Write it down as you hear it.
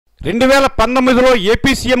2019లో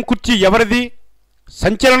AP CM కుర్చీ ఎవరిది?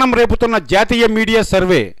 సంచలనం రేపుతున్న జాతీయ మీడియా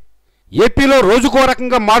సర్వే. ఏపీలో రోజుకో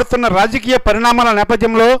రకంగా మారుతున్న రాజకీయ పరిణామాల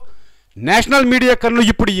నేపథ్యంలో నేషనల్ మీడియా కన్ను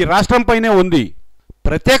ఇప్పుడు ఈ రాష్ట్రంపైనే ఉంది.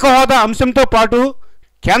 ప్రత్యేక హోదా అంశంతో పాటు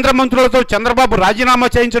కేంద్ర మంత్రులతో చంద్రబాబు రాజీనామా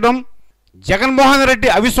చేయించడం, జగన్మోహన్ రెడ్డి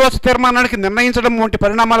అవిశ్వాస తీర్మానానికి నిర్ణయించడం వంటి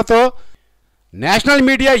పరిణామాలతో నేషనల్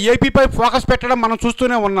మీడియా ఏపీపై ఫోకస్ పెట్టడం మనం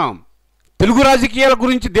చూస్తూనే ఉన్నాం. తెలుగు రాజకీయాల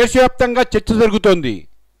గురించి దేశవ్యాప్తంగా చర్చ జరుగుతోంది.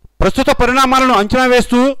 ప్రస్తుత పరిణామాలను అంచనా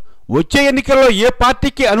వేస్తూ వచ్చే ఎన్నికల్లో ఏ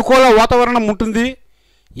పార్టీకి అనుకూల వాతావరణం ఉంటుంది,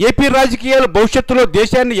 ఏపీ రాజకీయాలు భవిష్యత్తులో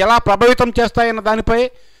దేశాన్ని ఎలా ప్రభావితం చేస్తాయన్న దానిపై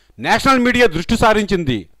నేషనల్ మీడియా దృష్టి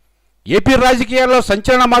సారించింది. ఏపీ రాజకీయాల్లో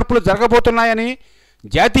సంచలన మార్పులు జరగబోతున్నాయని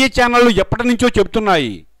జాతీయ ఛానళ్లు ఎప్పటి నుంచో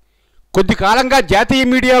చెబుతున్నాయి. కొద్ది కాలంగా జాతీయ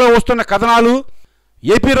మీడియాలో వస్తున్న కథనాలు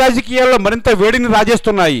ఏపీ రాజకీయాల్లో మరింత వేడిని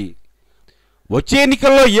రాజేస్తున్నాయి. వచ్చే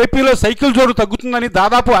ఎన్నికల్లో ఏపీలో సైకిల్ జోరు తగ్గుతుందని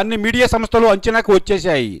దాదాపు అన్ని మీడియా సంస్థలు అంచనాకు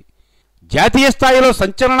వచ్చేశాయి. జాతీయ స్థాయిలో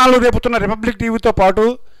సంచలనాలు రేపుతున్న రిపబ్లిక్ టీవీతో పాటు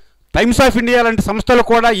టైమ్స్ ఆఫ్ ఇండియా లాంటి సంస్థలు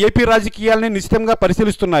కూడా ఏపీ రాజకీయాలని నిశితంగా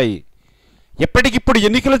పరిశీలిస్తున్నాయి. ఎప్పటికిప్పుడు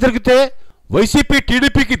ఎన్నికలు జరిగితే వైసీపీ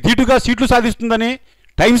టీడీపీకి ధీటుగా సీట్లు సాధిస్తుందని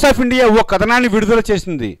టైమ్స్ ఆఫ్ ఇండియా ఓ కథనాన్ని విడుదల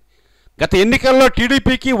చేసింది. గత ఎన్నికల్లో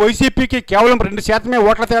టీడీపీకి వైసీపీకి కేవలం 2%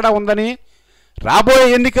 ఓట్ల తేడా ఉందని, రాబోయే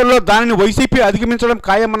ఎన్నికల్లో దానిని వైసీపీ అధిగమించడం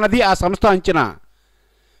ఖాయమన్నది ఆ సంస్థ అంచనా.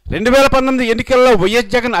 2019 ఎన్నికల్లో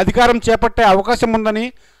వైఎస్ జగన్ అధికారం చేపట్టే అవకాశం ఉందని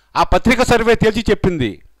ఆ పత్రిక సర్వే తేల్చి చెప్పింది.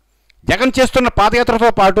 జగన్ చేస్తున్న పాదయాత్రతో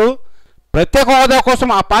పాటు ప్రత్యేక హోదా కోసం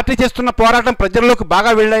ఆ పార్టీ చేస్తున్న పోరాటం ప్రజల్లోకి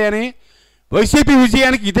బాగా వెళ్ళాయని, వైసీపీ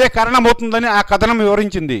విజయానికి ఇదే కారణమవుతుందని ఆ కథనం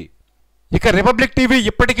వివరించింది. ఇక రిపబ్లిక్ టీవీ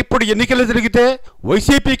ఇప్పటికిప్పుడు ఎన్నికలు జరిగితే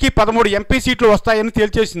వైసీపీకి 13 ఎంపీ సీట్లు వస్తాయని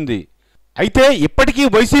తేల్చేసింది. అయితే ఇప్పటికీ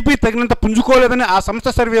వైసీపీ తగినంత పుంజుకోలేదని ఆ సంస్థ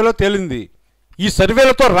సర్వేలో తేలింది. ఈ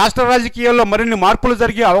సర్వేలతో రాష్ట్ర రాజకీయాల్లో మరిన్ని మార్పులు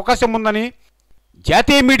జరిగే అవకాశం ఉందని,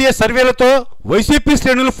 జాతీయ మీడియా సర్వేలతో వైసీపీ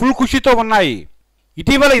శ్రేణులు ఫుల్ ఖుషీతో ఉన్నాయి.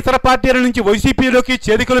 ఇటీవల ఇతర పార్టీల నుంచి వైసీపీలోకి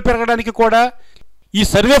చేరికలు పెరగడానికి కూడా ఈ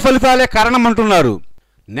సర్వే ఫలితాలే కారణమంటున్నారు.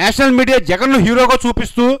 నేషనల్ మీడియా జగన్ను హీరోగా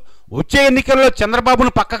చూపిస్తూ వచ్చే ఎన్నికల్లో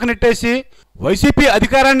చంద్రబాబును పక్కకు నెట్టేసి వైసీపీ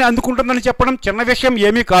అధికారాన్ని అందుకుంటుందని చెప్పడం చిన్న విషయం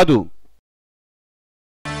ఏమీ కాదు.